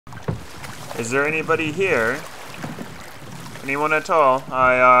Is there anybody here? Anyone at all?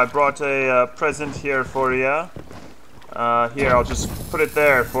 I brought a present here for you. Here, I'll just put it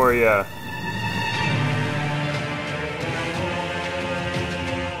there for you.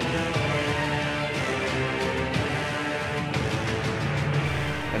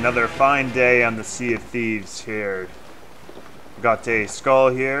 Another fine day on the Sea of Thieves here. Got a skull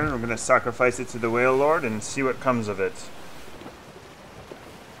here. We're gonna sacrifice it to the Whale Lord and see what comes of it.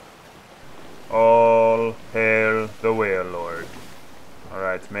 All hail the Whale Lord.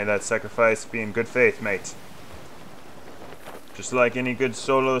 Alright, may that sacrifice be in good faith, mate. Just like any good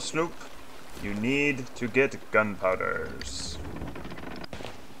solo sloop, you need to get gunpowders.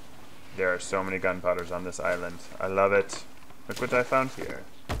 There are so many gunpowders on this island. I love it. Look what I found here.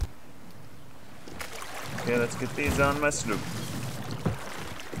 Okay, let's get these on my sloop.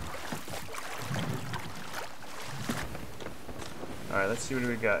 Alright, let's see what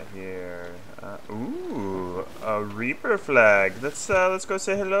we got here. Ooh, a Reaper flag. Let's go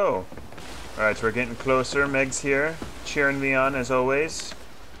say hello. Alright, we're getting closer. Meg's here, cheering me on as always.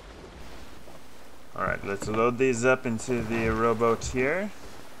 Alright, let's load these up into the rowboat here.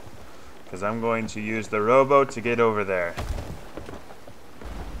 Because I'm going to use the rowboat to get over there.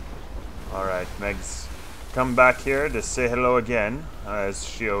 Alright, Meg's come back here to say hello again, as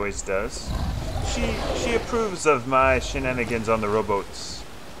she always does. She approves of my shenanigans on the rowboats.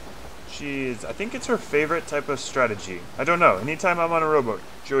 I think it's her favorite type of strategy. I don't know, anytime I'm on a rowboat,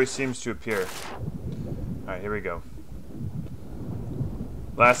 she always seems to appear. Alright, here we go.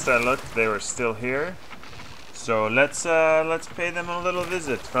 Last I looked, they were still here. So let's pay them a little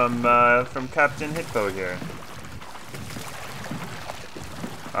visit from Captain Hitbo here.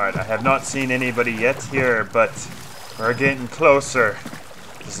 Alright, I have not seen anybody yet here, but we're getting closer.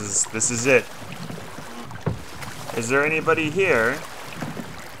 This is it. Is there anybody here?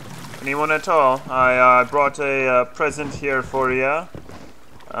 Anyone at all? I brought a present here for you.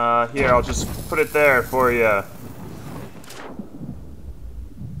 Here, I'll just put it there for you.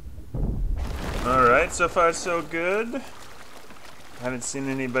 Alright, so far so good. Haven't seen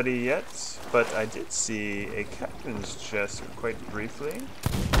anybody yet, but I did see a captain's chest quite briefly.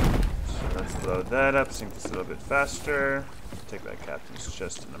 So let's load that up, sync this a little bit faster. Take that captain's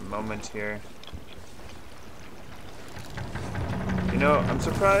chest in a moment here. You know, I'm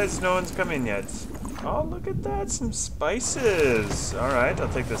surprised no one's coming yet. Oh, look at that, some spices. Alright, I'll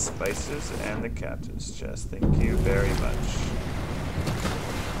take the spices and the captain's chest. Thank you very much.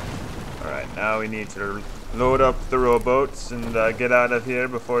 Alright, now we need to load up the rowboats and get out of here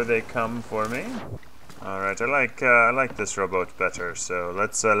before they come for me. Alright, I like this rowboat better, so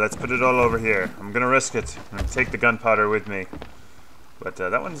let's put it all over here. I'm gonna risk it. I'm gonna take the gunpowder with me. But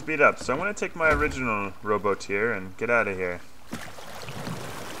that one's beat up, so I'm gonna take my original rowboat here and get out of here.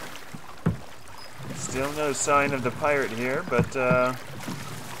 Still no sign of the pirate here, but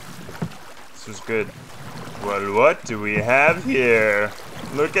this was good. Well, what do we have here?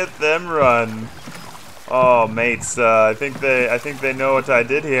 Look at them run. Oh, mates, I think they know what I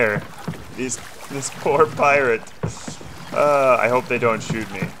did here. This poor pirate. I hope they don't shoot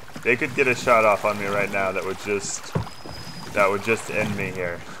me. They could get a shot off on me right now that would just end me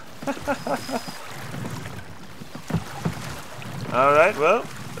here. Alright, well,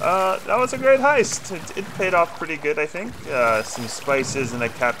 that was a great heist. It paid off pretty good, I think. Some spices in a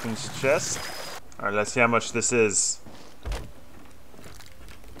captain's chest. Alright, let's see how much this is.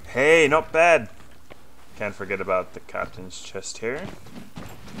 Hey, not bad. Can't forget about the captain's chest here.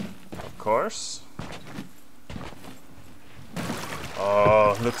 Of course.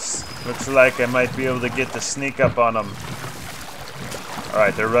 Oh, looks like I might be able to get the sneak up on them.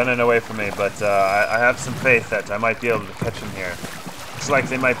 Alright, they're running away from me, but I have some faith that I might be able to catch them here. Looks like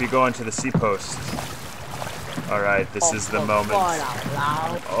they might be going to the sea post. Alright, this is the moment.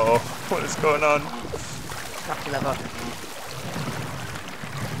 Oh, what is going on?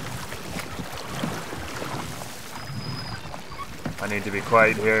 I need to be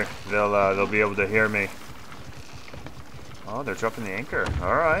quiet here. They'll be able to hear me. Oh, they're dropping the anchor.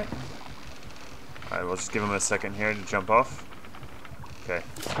 Alright. Alright, we'll just give them a second here to jump off. Okay.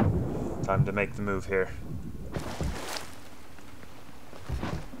 Time to make the move here.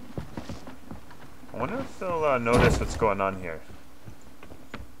 I wonder if they'll notice what's going on here.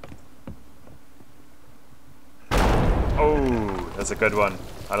 Oh, that's a good one.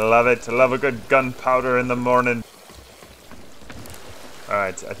 I love it. I love a good gunpowder in the morning.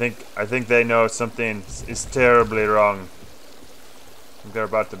 Alright, I think they know something is terribly wrong. I think they're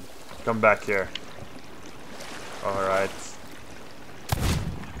about to come back here. Alright.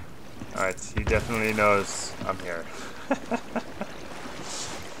 Alright, he definitely knows I'm here.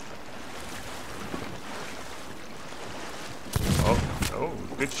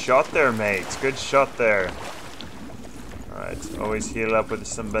 Good shot there, mate. Good shot there. Alright, always heal up with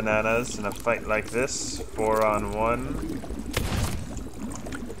some bananas in a fight like this. 4 on 1.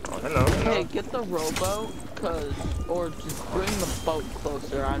 Oh, hello, hello. Hey, get the rowboat, or just bring the boat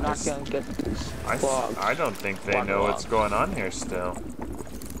closer. I'm not gonna get these logs. I don't think they know what's going on here still.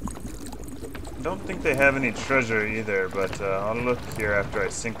 I don't think they have any treasure either, but I'll look here after I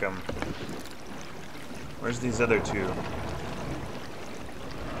sink them. Where's these other two?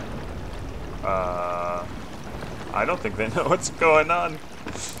 I don't think they know what's going on.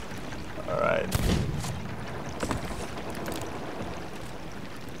 Alright.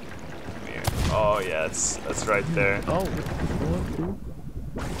 Oh yeah, that's right there. Oh.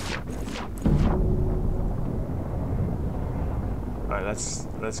 Alright,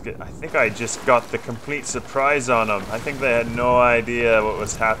 let's get. I think I just got the complete surprise on them. I think they had no idea what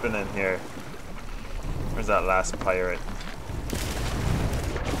was happening here. Where's that last pirate?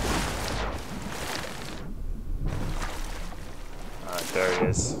 Alright, there he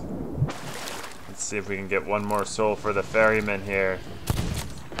is. Let's see if we can get one more soul for the ferryman here.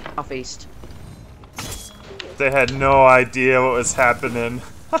 Off east. They had no idea what was happening.